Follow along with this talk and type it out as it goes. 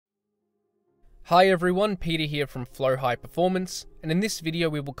Hi everyone, Peter here from Flow High Performance, and in this video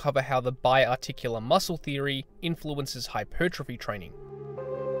we will cover how the biarticular muscle theory influences hypertrophy training.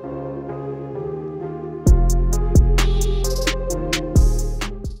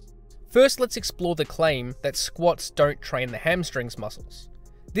 First, let's explore the claim that squats don't train the hamstrings muscles.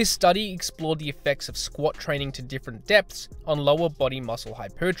 This study explored the effects of squat training to different depths on lower body muscle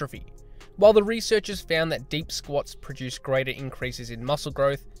hypertrophy. While the researchers found that deep squats produce greater increases in muscle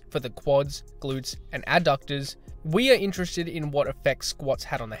growth for the quads, glutes, and adductors, we are interested in what effects squats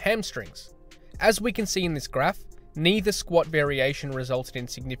had on the hamstrings. As we can see in this graph, neither squat variation resulted in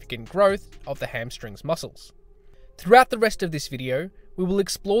significant growth of the hamstrings muscles. Throughout the rest of this video, we will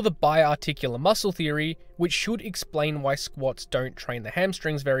explore the biarticular muscle theory, which should explain why squats don't train the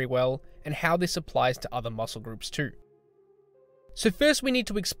hamstrings very well and how this applies to other muscle groups too. So first we need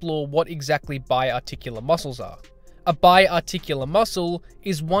to explore what exactly biarticular muscles are. A biarticular muscle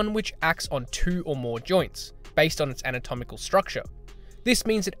is one which acts on two or more joints, based on its anatomical structure. This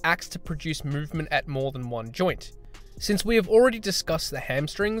means it acts to produce movement at more than one joint. Since we have already discussed the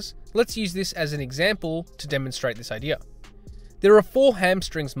hamstrings, let's use this as an example to demonstrate this idea. There are four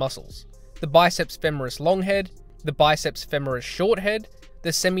hamstrings muscles: the biceps femoris long head, the biceps femoris short head, the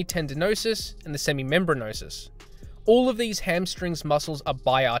semitendinosus, and the semimembranosus. All of these hamstrings muscles are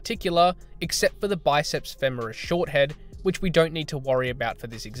biarticular except for the biceps femoris short head, which we don't need to worry about for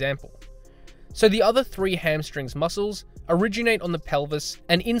this example. So the other three hamstrings muscles originate on the pelvis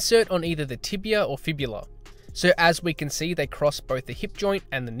and insert on either the tibia or fibula. So as we can see, they cross both the hip joint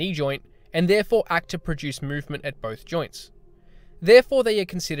and the knee joint, and therefore act to produce movement at both joints. Therefore they are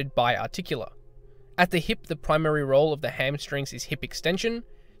considered biarticular. At the hip, the primary role of the hamstrings is hip extension,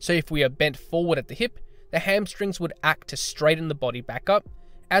 so if we are bent forward at the hip, the hamstrings would act to straighten the body back up,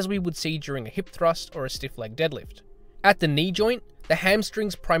 as we would see during a hip thrust or a stiff leg deadlift. At the knee joint, the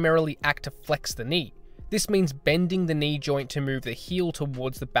hamstrings primarily act to flex the knee. This means bending the knee joint to move the heel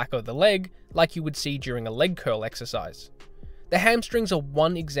towards the back of the leg, like you would see during a leg curl exercise. The hamstrings are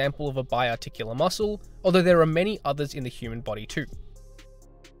one example of a biarticular muscle, although there are many others in the human body too.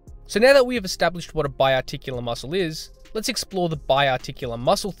 So now that we have established what a biarticular muscle is, let's explore the biarticular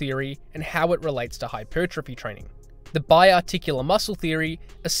muscle theory and how it relates to hypertrophy training. The biarticular muscle theory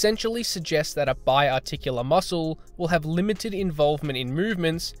essentially suggests that a biarticular muscle will have limited involvement in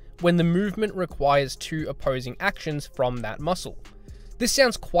movements when the movement requires two opposing actions from that muscle. This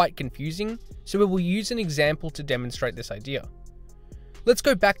sounds quite confusing, so we will use an example to demonstrate this idea. Let's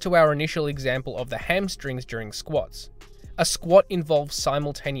go back to our initial example of the hamstrings during squats. A squat involves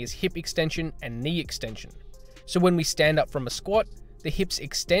simultaneous hip extension and knee extension. So when we stand up from a squat, the hips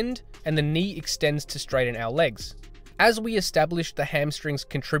extend and the knee extends to straighten our legs. As we established, the hamstrings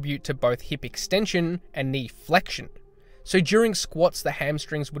contribute to both hip extension and knee flexion. So during squats, the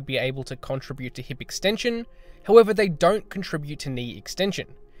hamstrings would be able to contribute to hip extension, however they don't contribute to knee extension.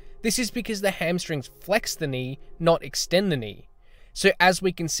 This is because the hamstrings flex the knee, not extend the knee. So as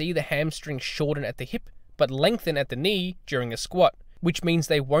we can see, the hamstrings shorten at the hip, but lengthen at the knee during a squat, which means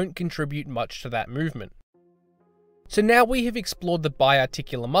they won't contribute much to that movement. So now we have explored the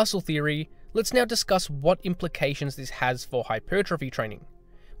biarticular muscle theory, let's now discuss what implications this has for hypertrophy training.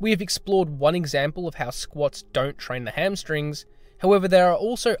 We have explored one example of how squats don't train the hamstrings, however there are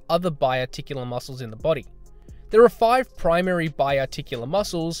also other biarticular muscles in the body. There are 5 primary biarticular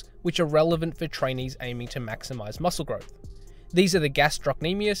muscles which are relevant for trainees aiming to maximize muscle growth. These are the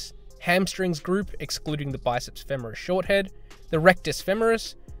gastrocnemius, hamstrings group excluding the biceps femoris short head, the rectus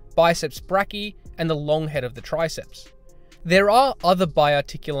femoris, biceps brachii, and the long head of the triceps. There are other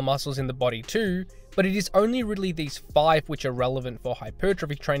biarticular muscles in the body too, but it is only really these 5 which are relevant for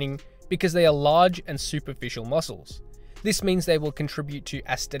hypertrophy training because they are large and superficial muscles. This means they will contribute to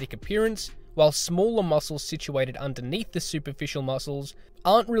aesthetic appearance, while smaller muscles situated underneath the superficial muscles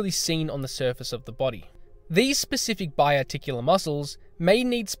aren't really seen on the surface of the body. These specific biarticular muscles may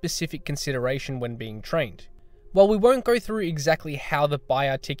need specific consideration when being trained. While we won't go through exactly how the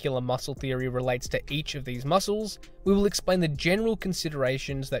biarticular muscle theory relates to each of these muscles, we will explain the general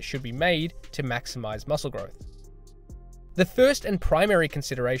considerations that should be made to maximize muscle growth. The first and primary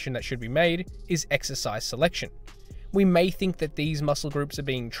consideration that should be made is exercise selection. We may think that these muscle groups are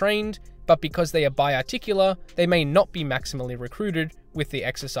being trained, but because they are biarticular, they may not be maximally recruited with the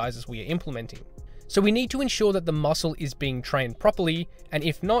exercises we are implementing. So we need to ensure that the muscle is being trained properly, and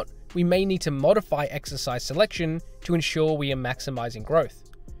if not, we may need to modify exercise selection to ensure we are maximizing growth.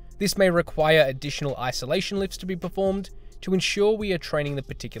 This may require additional isolation lifts to be performed to ensure we are training the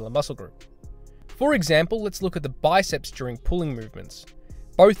particular muscle group. For example, let's look at the biceps during pulling movements.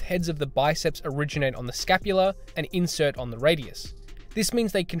 Both heads of the biceps originate on the scapula and insert on the radius. This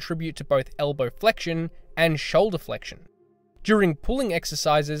means they contribute to both elbow flexion and shoulder flexion. During pulling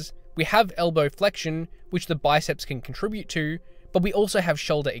exercises, we have elbow flexion, which the biceps can contribute to, but we also have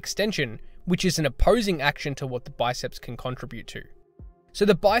shoulder extension, which is an opposing action to what the biceps can contribute to. So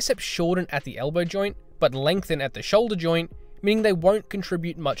the biceps shorten at the elbow joint, but lengthen at the shoulder joint, meaning they won't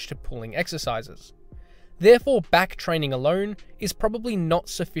contribute much to pulling exercises. Therefore, back training alone is probably not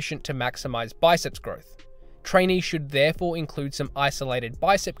sufficient to maximize biceps growth. Trainees should therefore include some isolated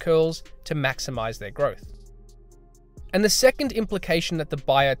bicep curls to maximize their growth. And the second implication that the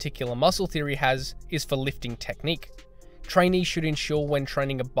biarticular muscle theory has is for lifting technique. Trainees should ensure when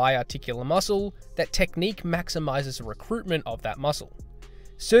training a biarticular muscle that technique maximizes the recruitment of that muscle.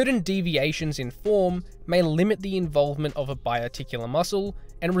 Certain deviations in form may limit the involvement of a biarticular muscle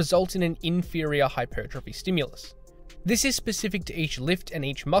and result in an inferior hypertrophy stimulus. This is specific to each lift and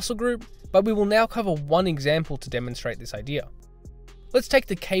each muscle group, but we will now cover one example to demonstrate this idea. Let's take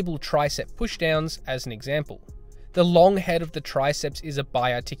the cable tricep pushdowns as an example. The long head of the triceps is a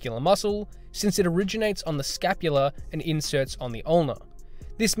biarticular muscle since it originates on the scapula and inserts on the ulna.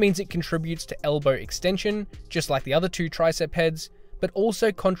 This means it contributes to elbow extension, just like the other two tricep heads, but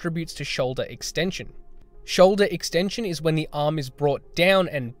also contributes to shoulder extension. Shoulder extension is when the arm is brought down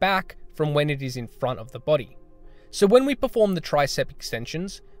and back from when it is in front of the body. So when we perform the tricep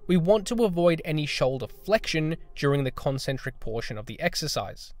extensions, we want to avoid any shoulder flexion during the concentric portion of the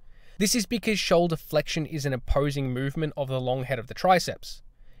exercise. This is because shoulder flexion is an opposing movement of the long head of the triceps.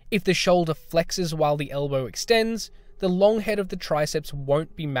 If the shoulder flexes while the elbow extends, the long head of the triceps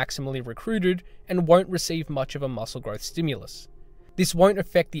won't be maximally recruited and won't receive much of a muscle growth stimulus. This won't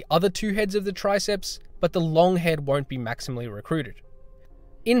affect the other two heads of the triceps, but the long head won't be maximally recruited.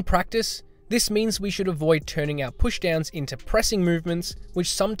 In practice, this means we should avoid turning our pushdowns into pressing movements,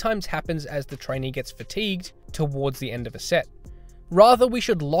 which sometimes happens as the trainee gets fatigued towards the end of a set. Rather, we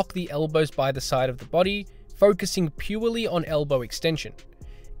should lock the elbows by the side of the body, focusing purely on elbow extension.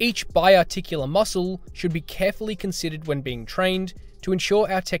 Each biarticular muscle should be carefully considered when being trained to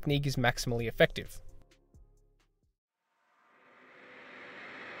ensure our technique is maximally effective.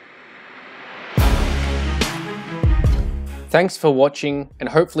 Thanks for watching, and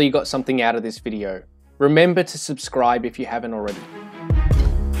hopefully you got something out of this video. Remember to subscribe if you haven't already.